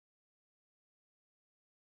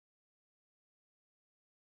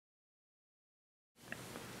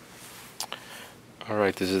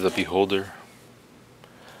Alright, this is a Beholder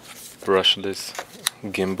Brushless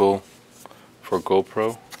Gimbal for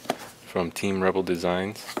GoPro from Team Rebel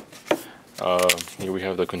Designs. Here we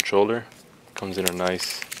have the controller. Comes in a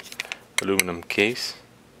nice aluminum case.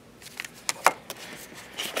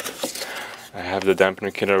 I have the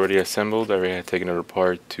dampener kit already assembled. I already had taken it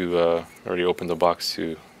apart to already open the box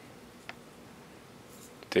to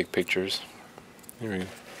take pictures. Here we go.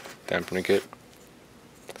 Dampener kit.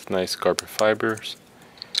 It's nice carbon fibers.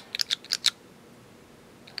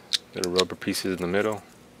 Little rubber pieces in the middle.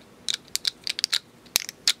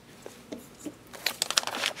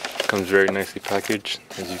 Comes very nicely packaged,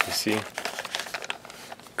 as you can see.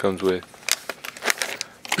 Comes with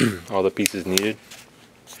all the pieces needed.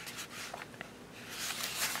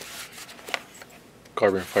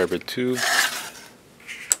 Carbon fiber tube.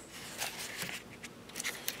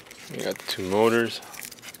 We got the two motors.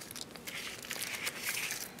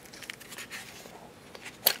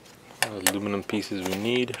 All the aluminum pieces we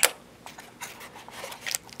need.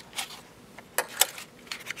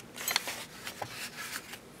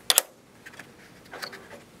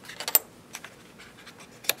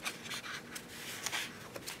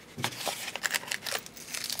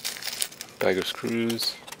 Bag of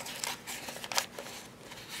screws.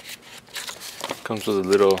 Comes with a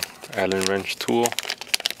little Allen wrench tool.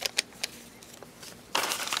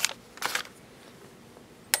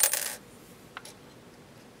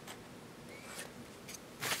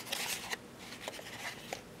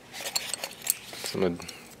 Some of the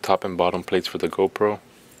top and bottom plates for the GoPro.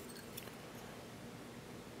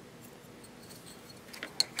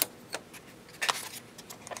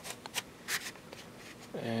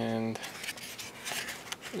 And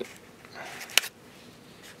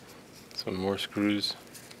some more screws.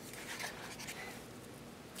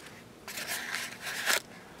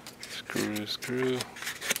 Screw.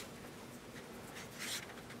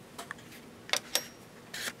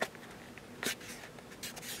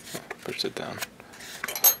 Push it down.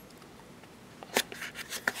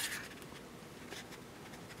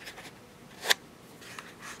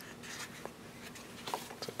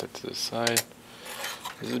 Set that to the side.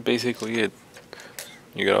 This is basically it.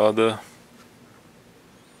 You got all the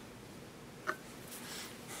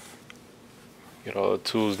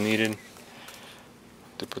tools needed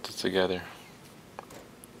to put this together.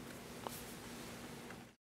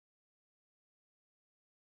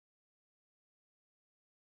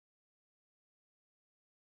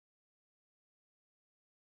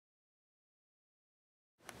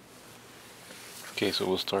 Okay, so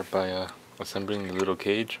we'll start by assembling the little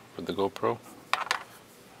cage for the GoPro.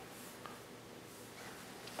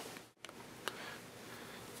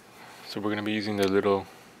 So we're going to be using the little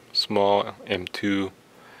small M2,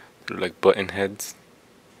 they're like button heads,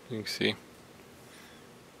 you can see,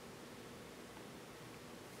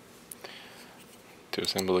 to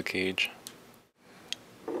assemble the cage.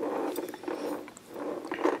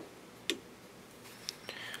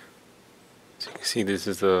 So you can see this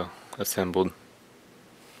is the assembled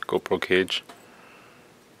GoPro cage.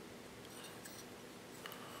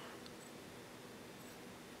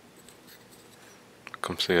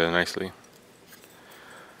 Comes together nicely.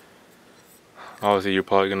 Obviously you're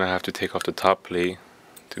probably gonna have to take off the top plate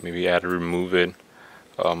to maybe add or remove it.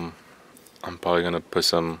 I'm probably gonna put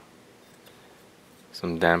some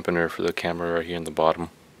dampener for the camera right here in the bottom.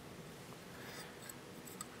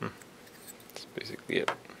 That's basically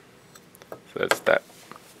it. So that's that.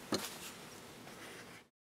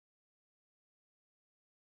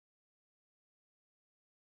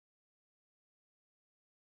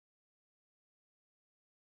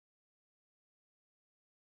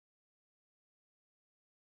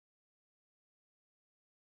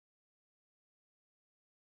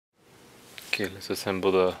 Okay, let's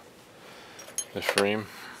assemble the frame.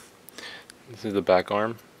 This is the back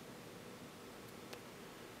arm.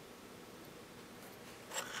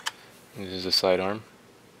 This is the side arm.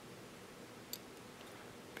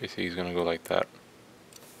 Basically he's gonna go like that.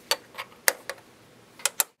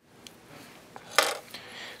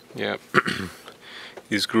 Yeah.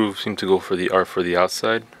 These grooves seem to go for the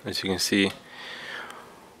outside. As you can see,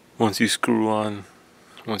 once you screw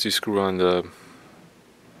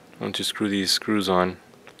these screws on,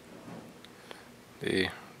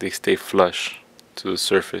 they stay flush to the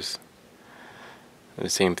surface. And the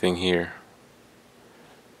same thing here.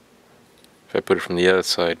 If I put it from the other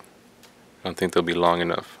side, I don't think they'll be long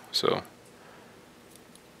enough. So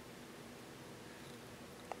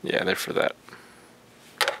yeah, they're for that.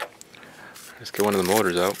 Let's get one of the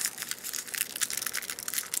motors out.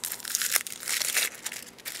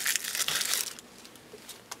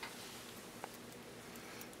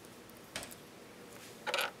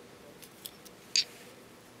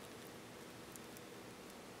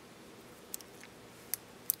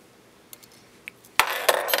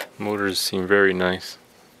 Motors seem very nice.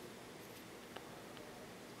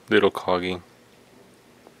 Little coggy.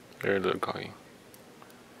 Very little coggy.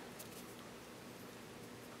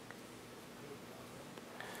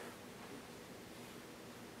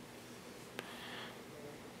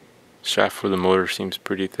 Shaft for the motor seems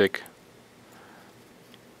pretty thick.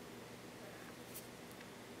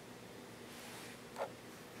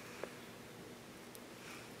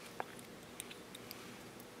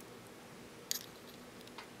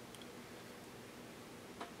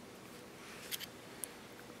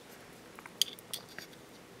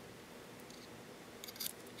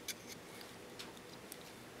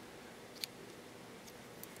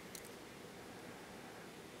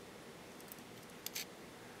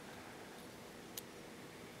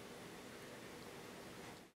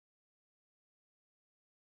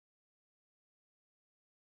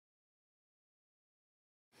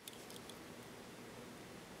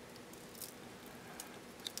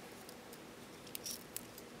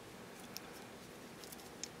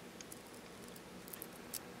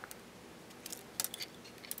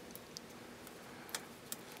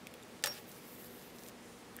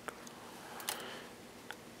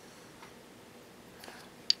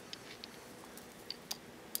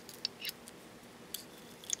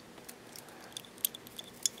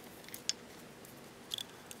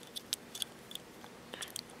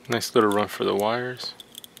 Nice little run for the wires.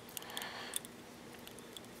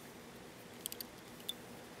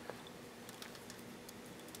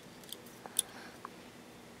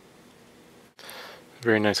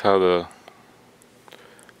 Very nice how the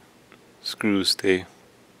screws stay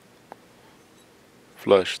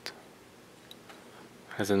flushed.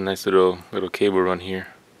 Has a nice little cable run here.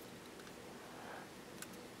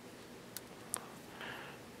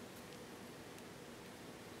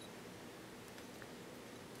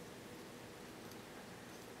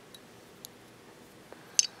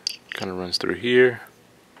 Kind of runs through here.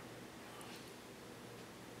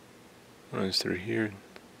 Runs through here.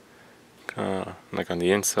 Like on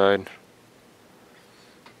the inside.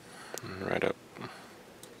 And right up.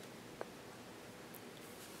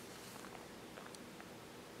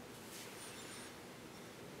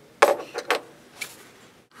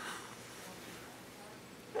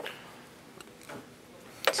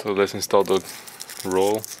 So let's install the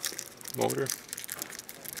roll motor.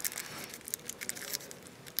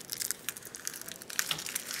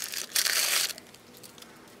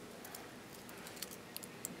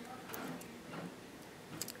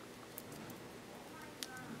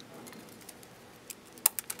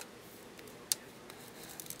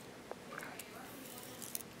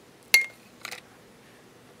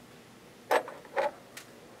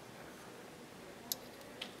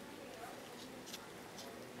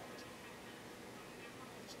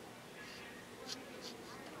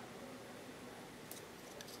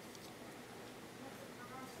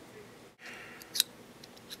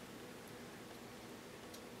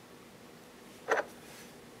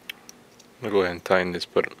 I'm gonna go ahead and tighten this,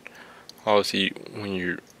 but obviously when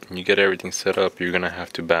you get everything set up, you're gonna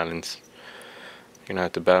have to balance. You're gonna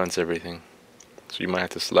have to balance everything. So you might have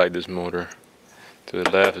to slide this motor to the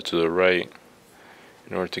left or to the right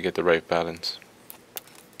in order to get the right balance.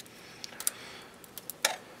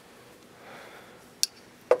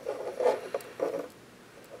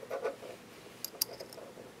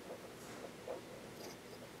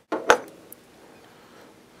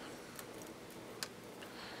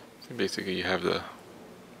 So basically you have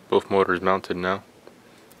both motors mounted now.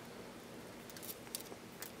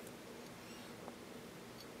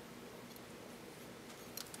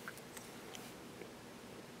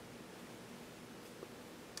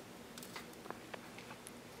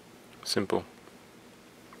 Simple.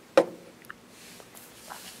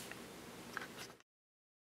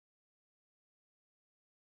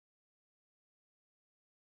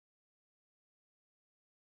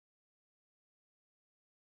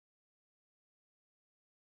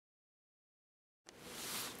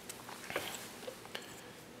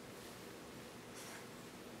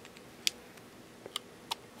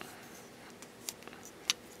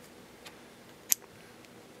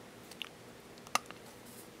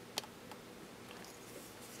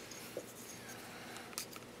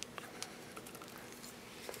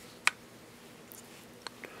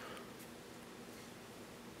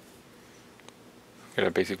 Gotta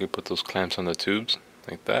basically put those clamps on the tubes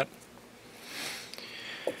like that.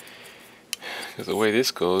 Because the way this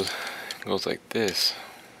goes, it goes like this.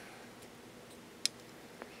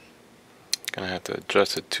 Gonna have to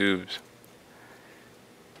adjust the tubes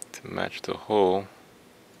to match the hole.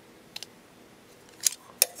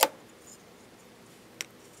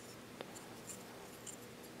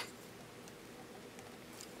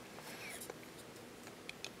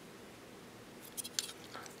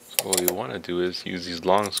 you want to do is use these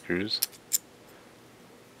long screws.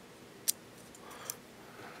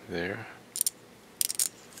 There.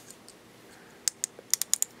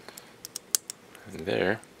 And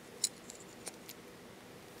there.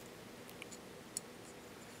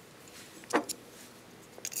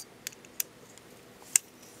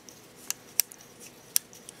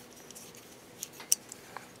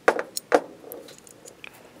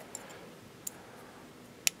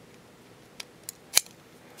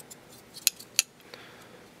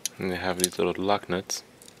 And they have these little lock nuts.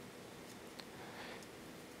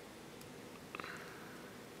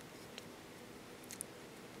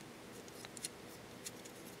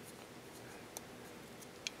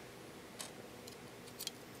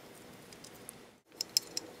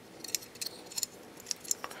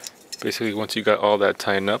 Basically, once you got all that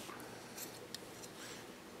tightened up,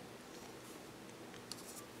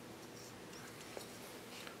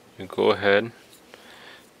 you go ahead,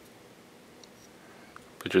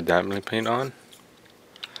 put your damping paint on,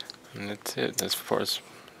 and that's it. As far as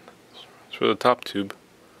for the top tube,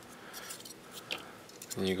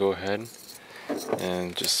 and you go ahead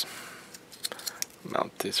and just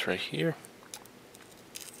mount this right here.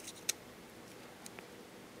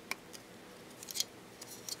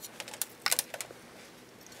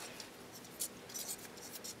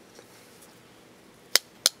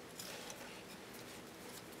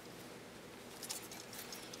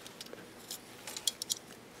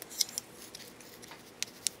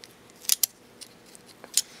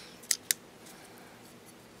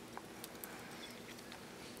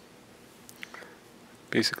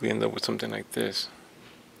 Basically end up with something like this.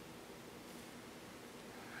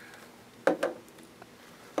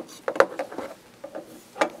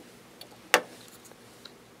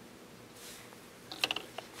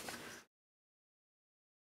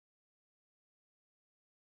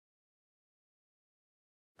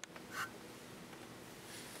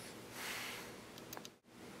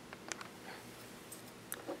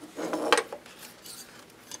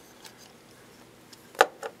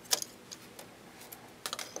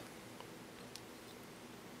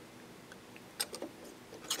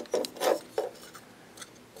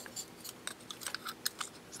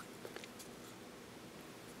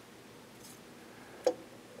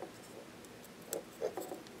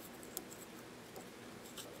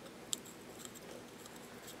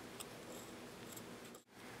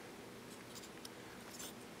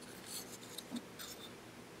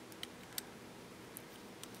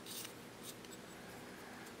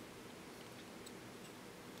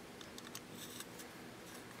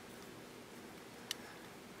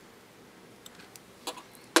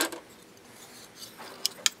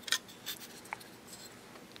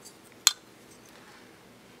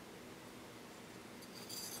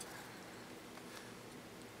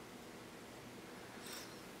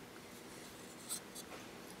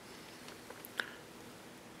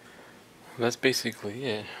 That's basically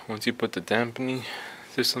it. Once you put the dampening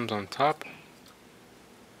systems on top,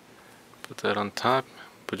 put that on top,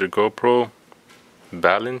 put your GoPro,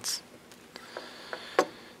 balance,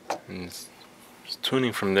 and it's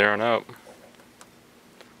tuning from there on out.